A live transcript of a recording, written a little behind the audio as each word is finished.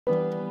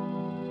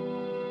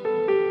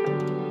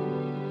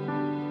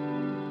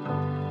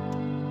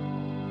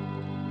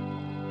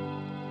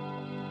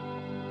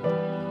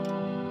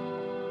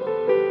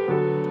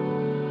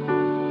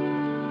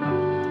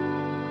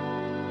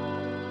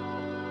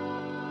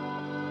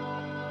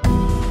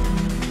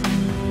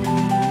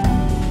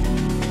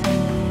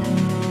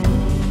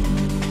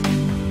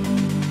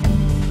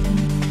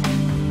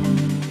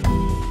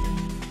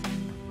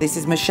This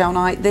is Michele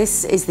Knight.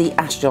 This is the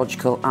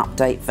astrological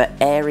update for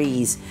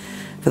Aries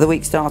for the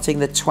week starting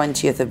the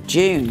 20th of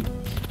June.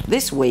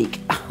 This week,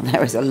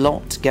 there is a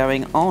lot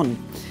going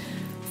on.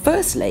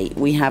 Firstly,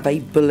 we have a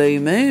blue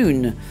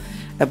moon,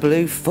 a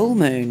blue full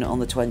moon on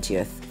the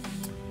 20th.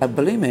 A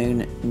blue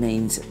moon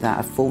means that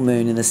a full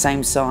moon in the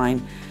same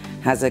sign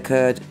has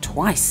occurred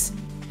twice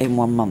in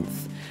 1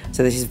 month.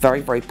 So this is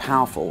very, very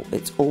powerful.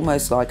 It's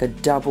almost like a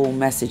double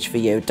message for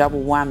you, a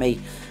double whammy,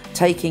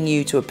 taking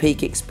you to a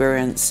peak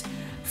experience,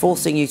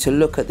 forcing you to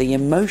look at the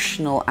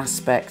emotional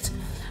aspect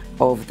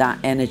of that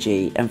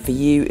energy. And for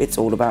you, it's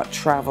all about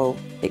travel,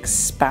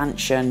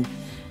 expansion,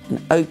 and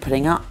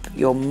opening up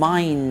your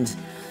mind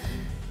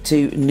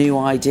to new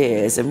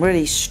ideas and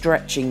really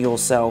stretching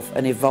yourself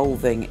and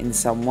evolving in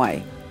some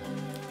way.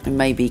 It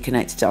may be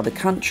connected to other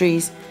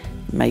countries,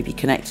 it may be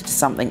connected to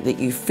something that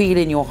you feel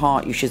in your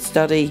heart you should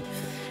study,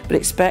 but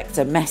expect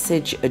a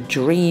message, a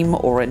dream,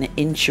 or an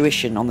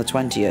intuition on the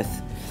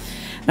 20th.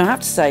 Now I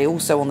have to say,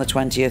 also on the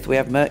 20th, we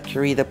have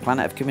Mercury, the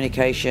planet of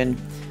communication,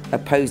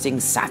 opposing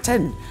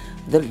Saturn,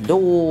 the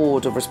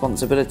lord of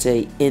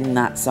responsibility, in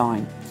that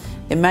sign.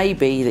 It may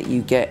be that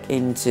you get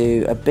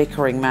into a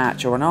bickering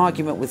match or an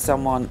argument with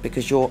someone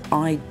because your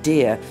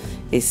idea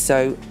is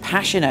so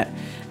passionate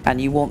and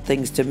you want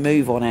things to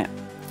move on it.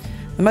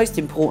 The most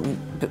important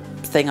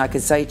thing I can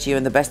say to you,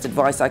 and the best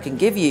advice I can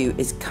give you,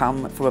 is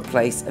come from a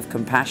place of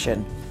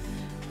compassion.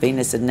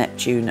 Venus and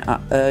Neptune are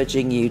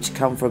urging you to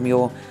come from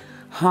your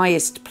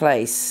highest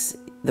place,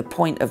 the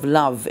point of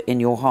love in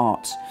your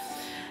heart.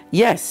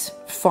 Yes,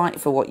 fight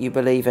for what you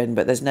believe in,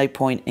 but there's no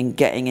point in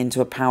getting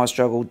into a power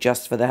struggle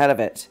just for the hell of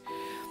it.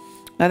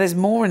 Now there's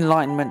more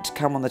enlightenment to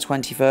come on the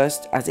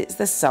 21st, as it's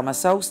the summer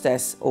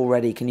solstice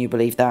already, can you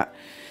believe that?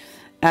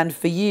 And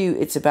for you,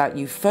 it's about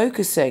you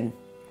focusing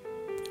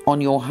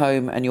on your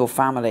home and your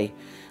family.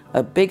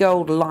 A big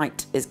old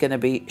light is going to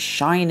be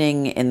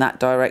shining in that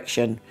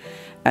direction,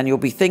 and you'll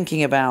be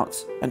thinking about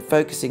and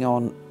focusing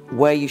on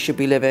where you should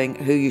be living,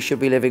 who you should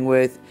be living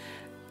with,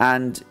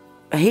 and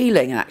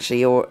healing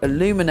actually, or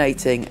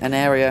illuminating an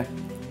area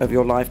of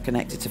your life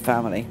connected to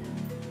family.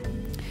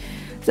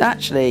 It's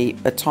actually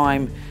a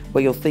time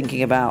where you're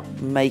thinking about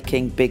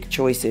making big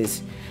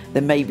choices.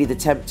 There may be the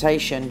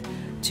temptation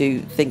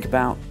to think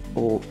about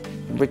or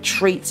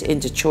retreat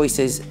into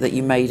choices that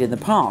you made in the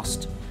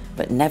past.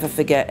 But never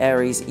forget,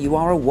 Aries, you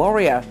are a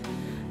warrior,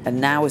 and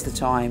now is the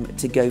time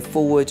to go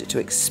forward, to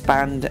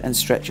expand and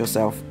stretch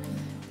yourself.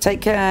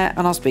 Take care,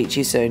 and I'll speak to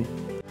you soon.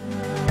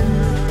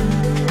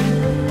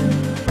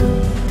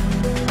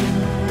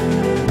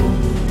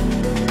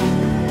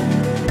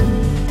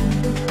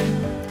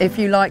 If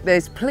you like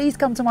this, please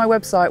come to my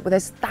website where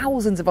there's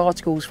thousands of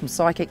articles from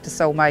psychic to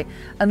soulmate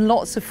and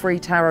lots of free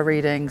tarot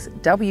readings,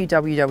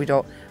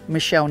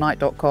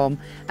 www.michelleknight.com.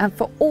 And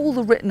for all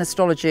the written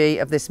astrology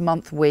of this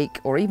month, week,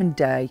 or even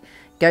day,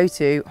 go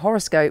to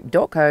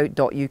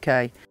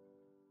horoscope.co.uk.